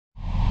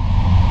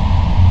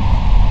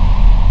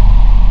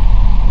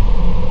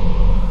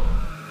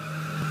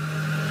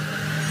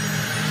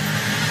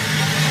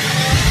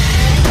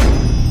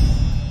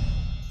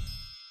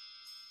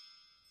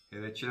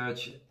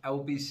Church.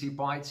 LBC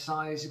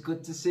Bitesize,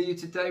 good to see you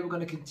today. We're going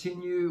to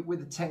continue with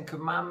the 10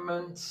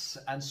 Commandments,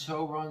 and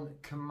so we're on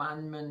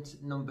commandment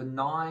number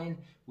 9.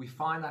 We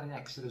find that in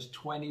Exodus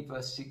 20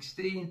 verse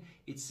 16.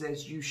 It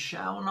says, "You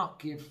shall not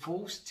give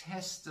false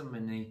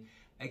testimony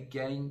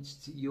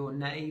against your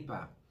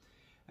neighbor."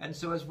 And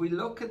so as we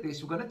look at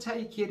this, we're going to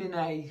take it in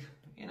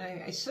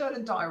a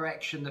certain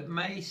direction that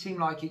may seem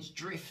like it's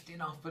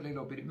drifting off a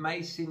little bit. It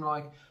may seem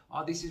like,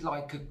 oh, this is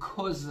like a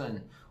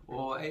cousin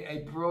or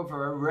a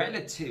brother, a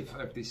relative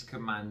of this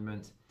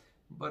commandment.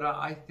 But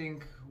I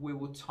think we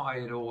will tie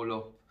it all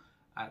up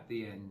at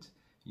the end.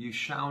 You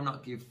shall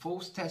not give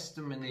false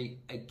testimony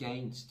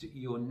against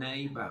your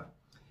neighbor.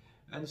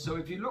 And so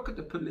if you look at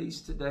the police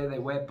today, they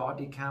wear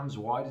body cams.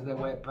 Why do they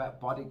wear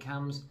body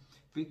cams?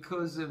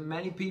 Because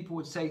many people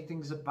would say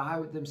things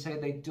about them, say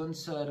they'd done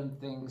certain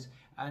things,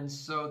 and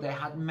so they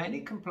had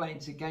many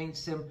complaints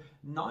against them.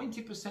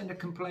 90% of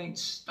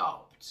complaints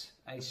stopped.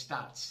 A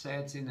stat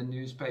said in the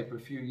newspaper a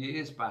few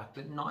years back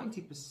that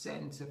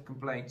 90% of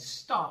complaints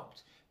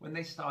stopped when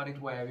they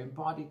started wearing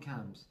body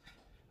cams.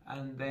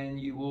 And then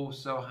you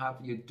also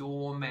have your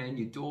doormen,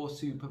 your door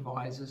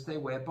supervisors, they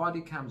wear body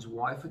cams.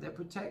 Why? For their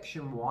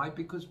protection. Why?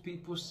 Because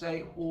people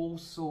say all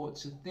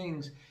sorts of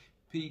things.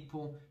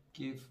 People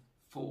give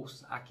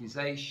false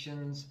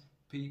accusations,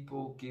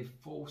 people give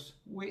false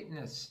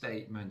witness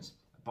statements.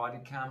 A body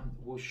cam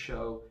will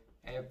show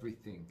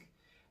everything.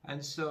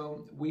 And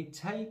so we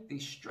take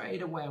this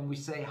straight away and we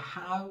say,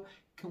 how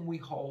can we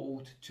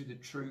hold to the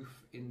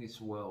truth in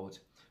this world?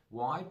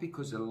 Why?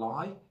 Because a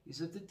lie is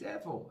of the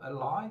devil. A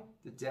lie,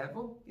 the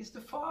devil is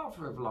the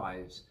father of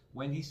lies.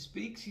 When he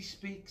speaks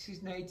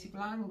his native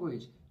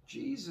language.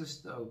 Jesus,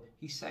 though,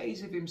 he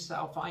says of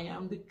himself, I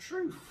am the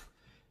truth.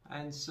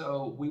 And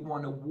so we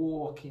want to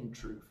walk in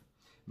truth.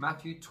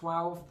 Matthew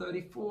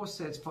 12:34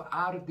 says, for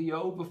out of the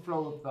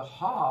overflow of the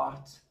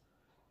heart,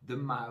 the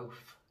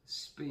mouth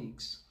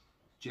speaks.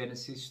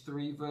 Genesis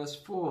 3 verse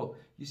 4.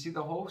 You see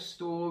the whole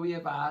story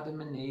of Adam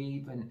and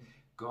Eve, and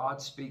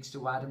God speaks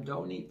to Adam,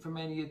 don't eat from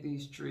any of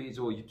these trees,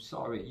 or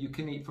you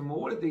can eat from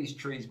all of these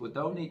trees, but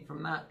don't eat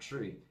from that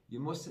tree. You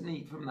mustn't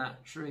eat from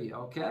that tree,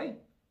 okay?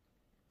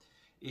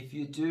 If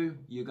you do,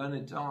 you're going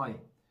to die.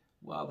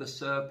 Well, the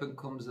serpent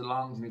comes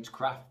along in its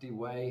crafty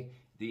way,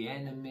 the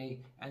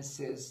enemy, and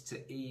says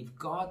to Eve,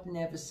 God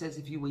never says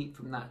if you eat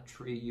from that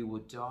tree you will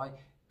die.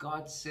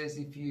 God says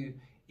if you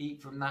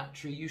eat from that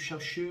tree you shall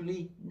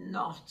surely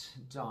not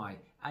die.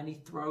 And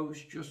he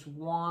throws just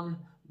one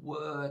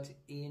word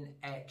in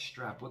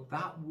extra, but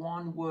that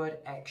one word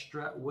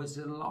extra was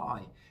a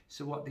lie.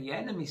 So what the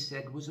enemy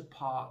said was a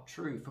part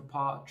truth. A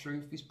part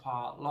truth is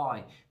part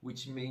lie,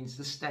 which means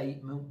the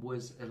statement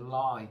was a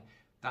lie.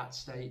 That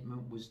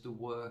statement was the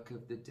work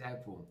of the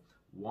devil.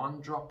 One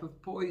drop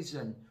of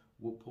poison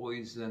will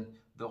poison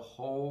the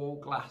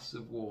whole glass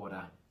of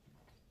water.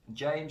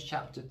 James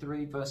chapter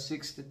 3 verse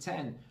 6 to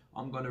 10.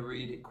 I'm going to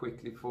read it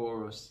quickly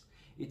for us.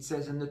 It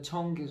says, and the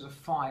tongue is a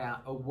fire,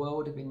 a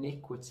world of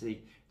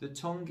iniquity. The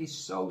tongue is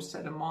so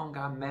set among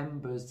our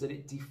members that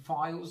it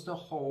defiles the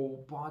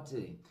whole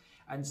body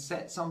and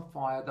sets on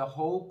fire the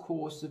whole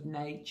course of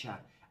nature,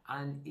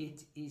 and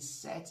it is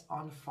set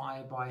on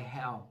fire by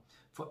hell.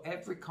 For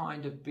every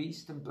kind of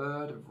beast and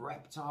bird, of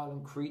reptile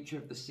and creature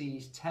of the sea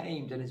is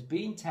tamed and has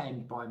been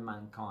tamed by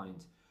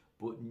mankind.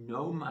 But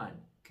no man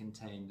can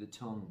tame the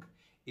tongue.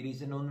 It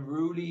is an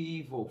unruly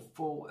evil,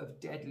 full of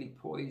deadly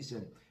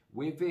poison.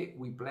 With it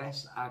we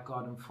bless our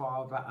God and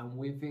Father, and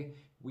with it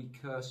we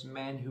curse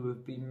men who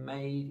have been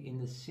made in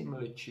the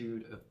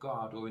similitude of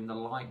God, or in the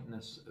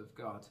likeness of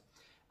God.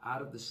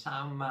 Out of the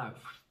sound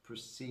mouth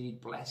proceed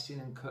blessing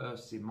and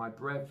cursing. My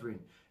brethren,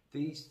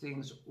 these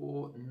things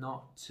ought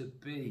not to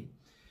be.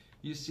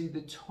 You see,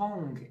 the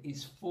tongue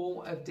is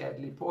full of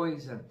deadly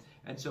poison.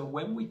 And so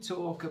when we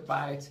talk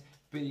about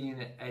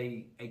being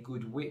a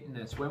good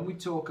witness, when we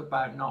talk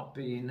about not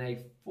being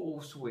a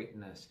false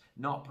witness,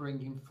 not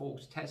bringing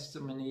false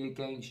testimony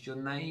against your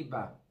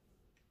neighbor,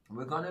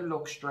 we're going to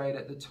look straight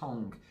at the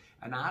tongue.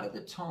 And out of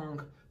the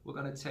tongue, we're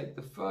going to take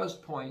the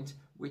first point,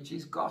 which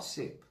is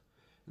gossip.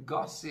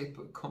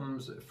 Gossip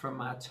comes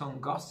from our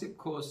tongue. Gossip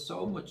caused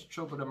so much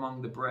trouble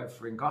among the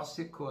brethren.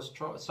 Gossip caused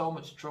so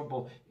much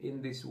trouble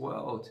in this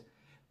world.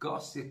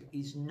 Gossip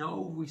is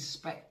no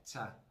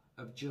respecter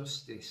of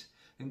justice,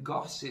 and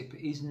gossip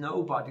is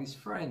nobody's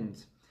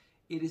friend.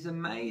 It is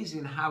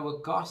amazing how a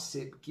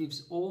gossip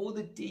gives all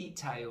the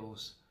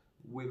details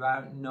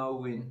without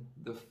knowing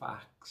the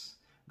facts.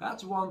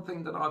 That's one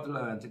thing that I've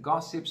learned.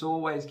 Gossips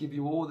always give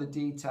you all the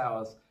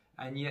details,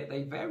 and yet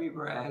they very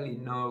rarely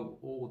know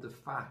all the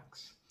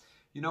facts.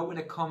 You know, when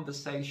a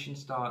conversation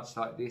starts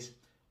like this,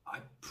 I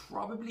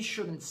probably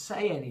shouldn't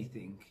say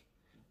anything.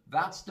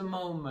 That's the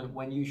moment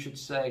when you should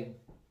say,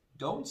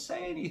 don't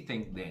say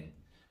anything then.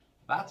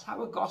 That's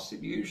how a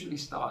gossip usually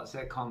starts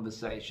their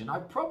conversation. I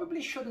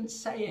probably shouldn't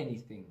say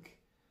anything.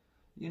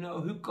 You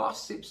know, who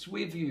gossips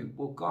with you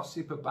will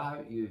gossip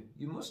about you.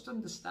 You must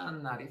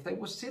understand that. If they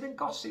will sit and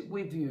gossip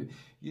with you,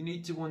 you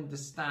need to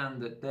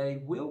understand that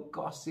they will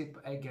gossip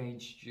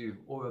against you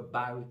or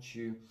about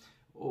you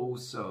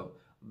also.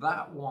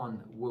 That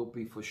one will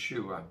be for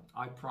sure,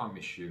 I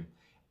promise you.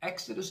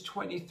 Exodus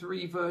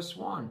 23 verse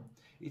 1,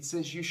 it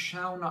says, you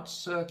shall not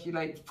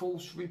circulate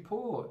false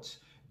reports.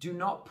 Do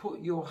not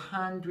put your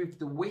hand with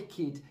the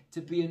wicked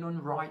to be an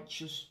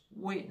unrighteous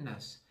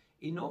witness.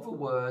 In other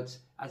words,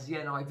 as the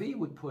NIV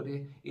would put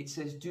it, it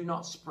says, do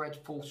not spread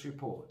false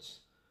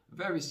reports.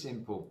 Very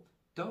simple.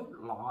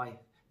 Don't lie.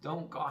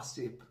 Don't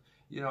gossip.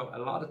 You know, a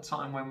lot of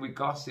time when we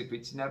gossip,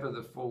 it's never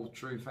the full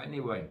truth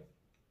anyway.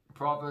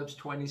 Proverbs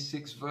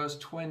 26 verse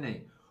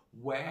 20,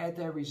 where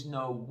there is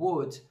no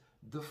wood,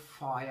 the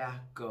fire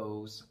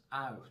goes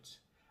out.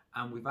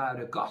 And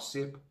without a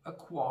gossip, a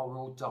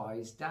quarrel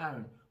dies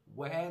down.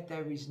 Where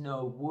there is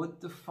no wood,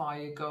 the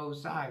fire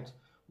goes out.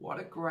 What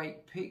a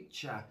great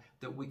picture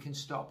that we can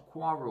stop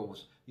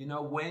quarrels. You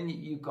know, when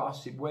you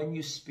gossip, when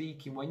you're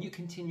speaking, when you're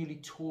continually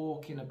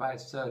talking about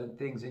certain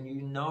things and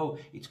you know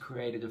it's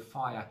created a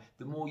fire,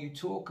 the more you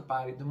talk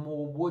about it, the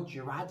more wood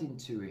you're adding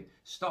to it.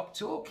 Stop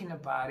talking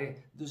about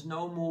it. There's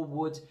no more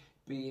wood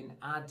being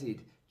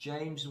added.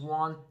 James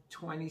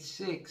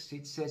 1:26,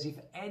 it says, if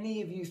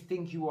any of you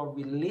think you are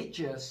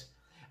religious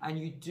and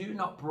you do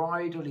not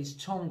bridle his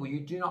tongue, or you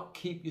do not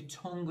keep your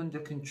tongue under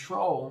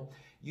control,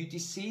 you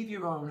deceive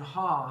your own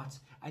heart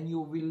and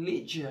your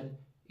religion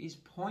is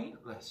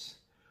pointless.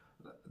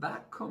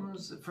 That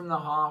comes from the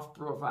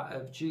half-brother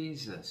of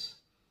Jesus.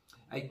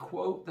 A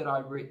quote that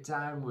I wrote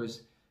down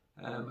was,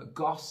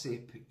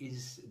 gossip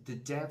is the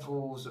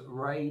devil's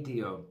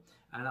radio.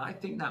 And I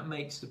think that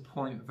makes the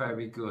point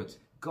very good.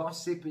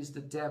 Gossip is the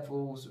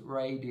devil's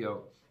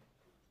radio.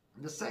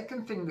 The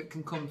second thing that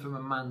can come from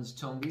a man's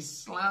tongue is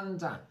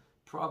slander.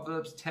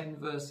 Proverbs 10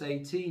 verse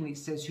 18, it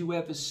says,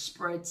 whoever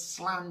spreads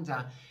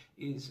slander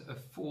is a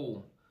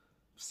fool.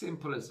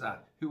 Simple as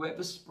that.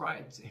 Whoever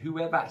spreads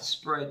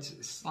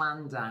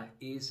slander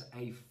is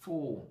a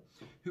fool.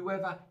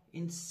 Whoever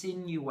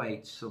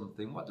insinuates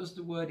something. What does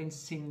the word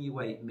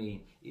insinuate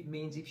mean? It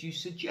means if you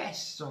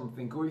suggest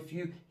something or if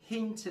you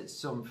hint at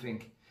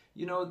something.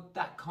 You know,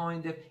 that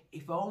kind of,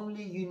 if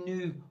only you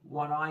knew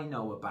what I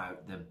know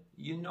about them.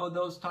 You know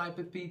those type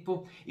of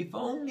people? If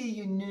only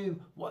you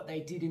knew what they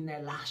did in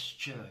their last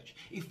church.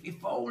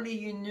 If only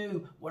you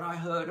knew what I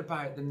heard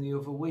about them the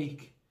other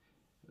week.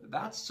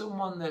 That's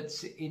someone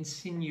that's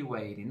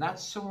insinuating.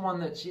 That's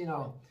someone that's, you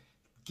know,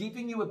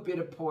 giving you a bit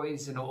of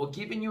poison or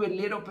giving you a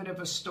little bit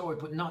of a story,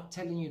 but not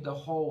telling you the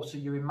whole so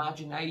your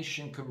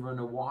imagination can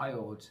run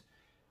wild.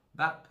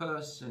 That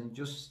person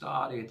just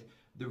started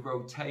the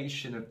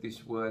rotation of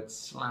this word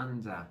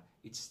slander.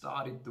 It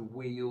started the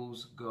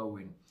wheels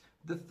going.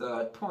 The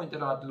third point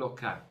that I'd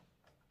look at,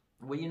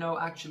 well, you know,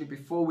 actually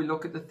before we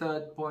look at the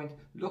third point,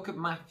 look at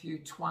Matthew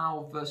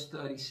 12 verse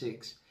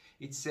 36.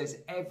 It says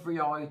every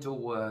idle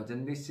word,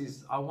 and this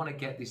is, I want to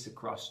get this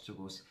across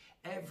to us.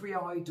 Every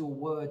idle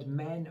word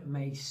men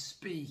may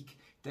speak,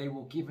 they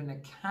will give an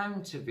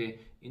account of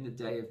it in the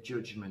day of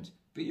judgment.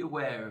 Be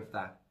aware of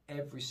that,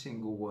 every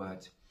single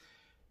word.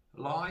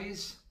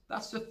 Lies,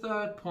 that's the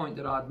third point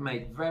that I'd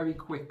make very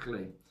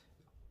quickly.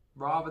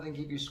 Rather than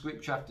give you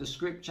scripture after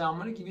scripture, I'm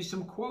going to give you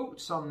some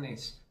quotes on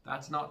this.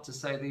 That's not to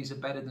say these are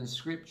better than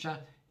scripture,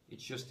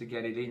 it's just to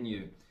get it in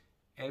you.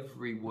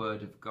 Every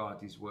word of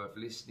God is worth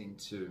listening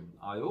to.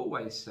 I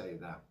always say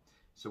that.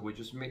 So we're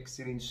just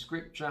mixing in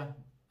scripture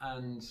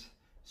and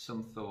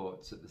some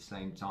thoughts at the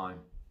same time.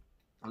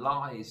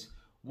 Lies.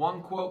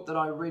 One quote that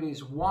I read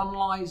is, one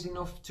lie is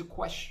enough to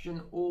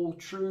question all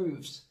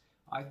truths.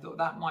 I thought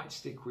that might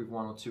stick with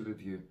one or two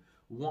of you.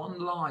 One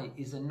lie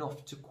is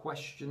enough to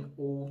question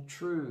all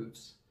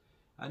truths.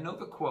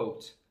 Another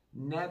quote,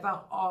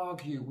 never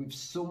argue with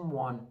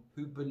someone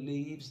who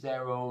believes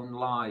their own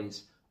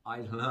lies. I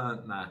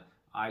learned that.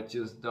 I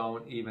just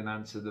don't even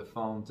answer the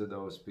phone to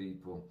those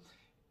people.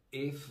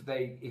 If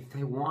they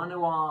want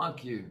to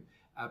argue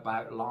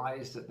about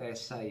lies that they're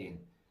saying,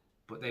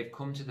 but they've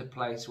come to the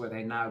place where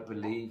they now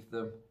believe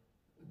them,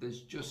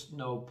 there's just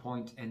no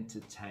point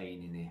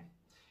entertaining it.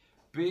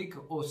 Big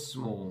or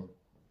small,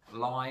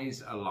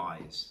 lies are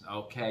lies,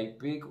 okay?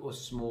 Big or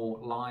small,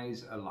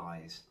 lies are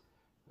lies.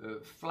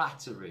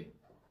 Flattery.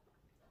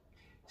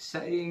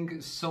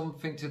 Saying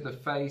something to the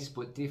face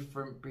but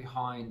different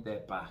behind their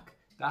back.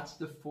 That's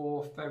the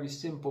fourth very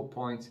simple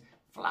point.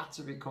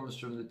 Flattery comes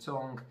from the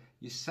tongue.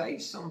 You say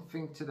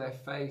something to their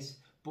face,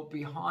 but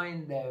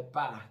behind their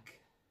back,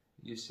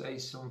 you say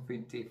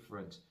something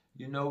different.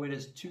 You know it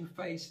as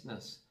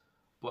two-facedness.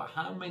 But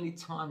how many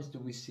times do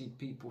we see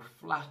people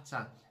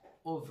flatter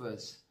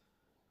others?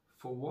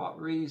 For what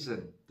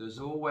reason? There's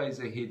always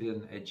a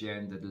hidden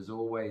agenda. There's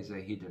always a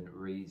hidden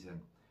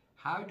reason.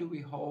 How do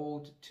we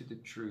hold to the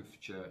truth,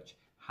 church?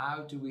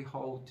 How do we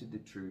hold to the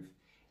truth?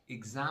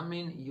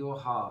 Examine your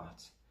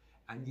heart,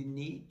 and you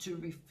need to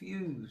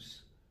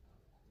refuse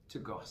to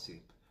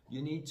gossip.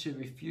 You need to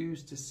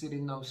refuse to sit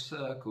in those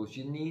circles.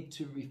 You need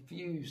to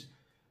refuse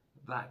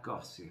that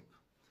gossip.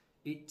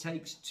 It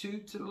takes two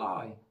to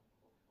lie,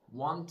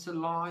 one to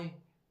lie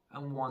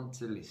and one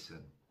to listen.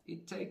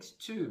 It takes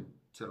two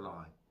to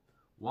lie.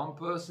 One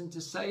person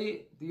to say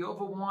it, the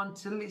other one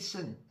to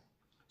listen.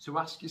 So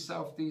ask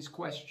yourself these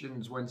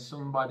questions when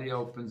somebody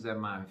opens their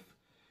mouth,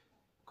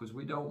 because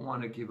we don't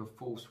want to give a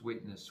false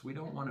witness. We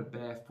don't want to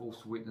bear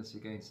false witness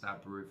against our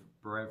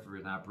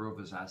brethren, our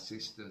brothers, our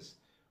sisters.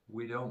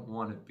 We don't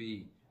want to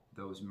be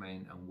those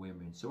men and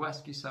women. So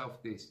ask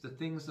yourself this: the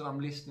things that I'm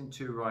listening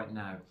to right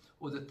now,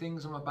 or the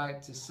things I'm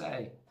about to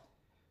say,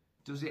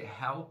 does it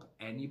help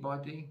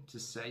anybody to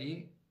say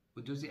it,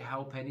 or does it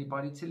help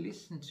anybody to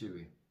listen to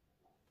it?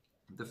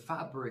 The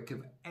fabric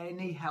of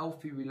any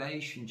healthy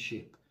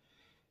relationship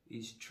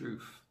is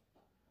truth.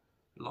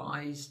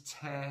 Lies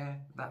tear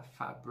that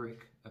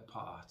fabric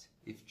apart.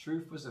 If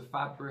truth was a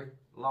fabric,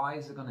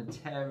 lies are going to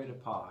tear it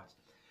apart.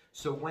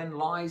 So when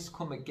lies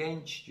come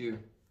against you,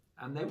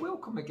 and they will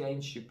come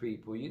against you,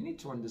 people, you need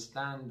to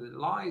understand that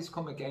lies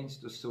come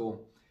against us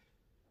all.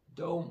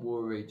 Don't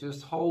worry,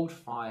 just hold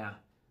fire.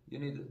 You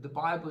know, the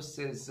Bible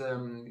says,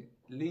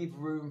 leave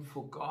room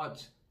for God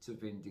to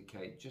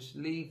vindicate. Just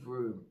leave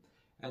room.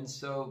 And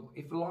so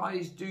if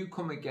lies do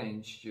come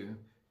against you,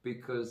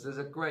 because there's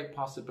a great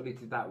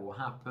possibility that will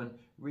happen,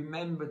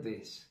 remember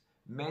this: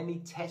 many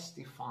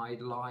testified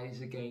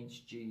lies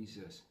against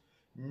Jesus.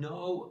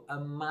 No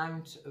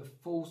amount of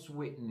false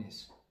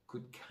witness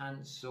could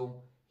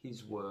cancel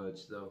his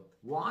words, though.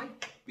 Why?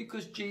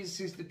 Because Jesus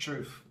is the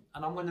truth.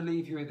 And I'm going to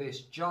leave you with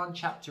this. John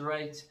chapter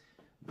 8,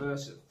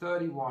 verse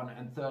 31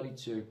 and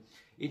 32.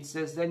 It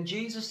says, "Then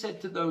Jesus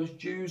said to those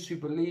Jews who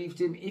believed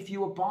him, 'If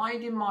you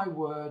abide in my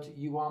word,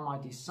 you are my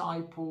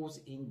disciples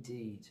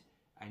indeed,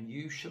 and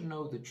you shall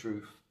know the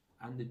truth,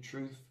 and the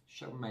truth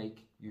shall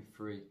make you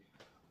free.'"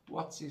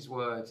 What's his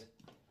word?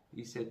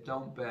 He said,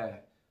 don't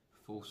bear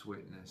false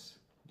witness.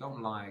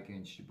 Don't lie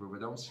against your brother.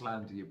 Don't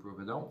slander your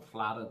brother. Don't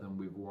flatter them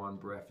with one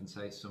breath and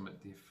say something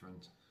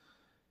different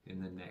in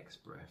the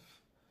next breath.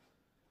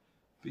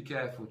 Be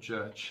careful,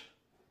 church.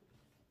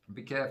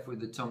 Be careful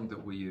with the tongue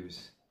that we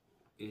use.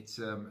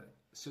 It's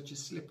such a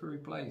slippery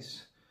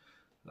place,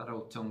 that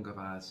old tongue of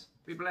ours.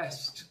 Be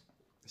blessed.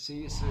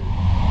 See you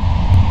soon.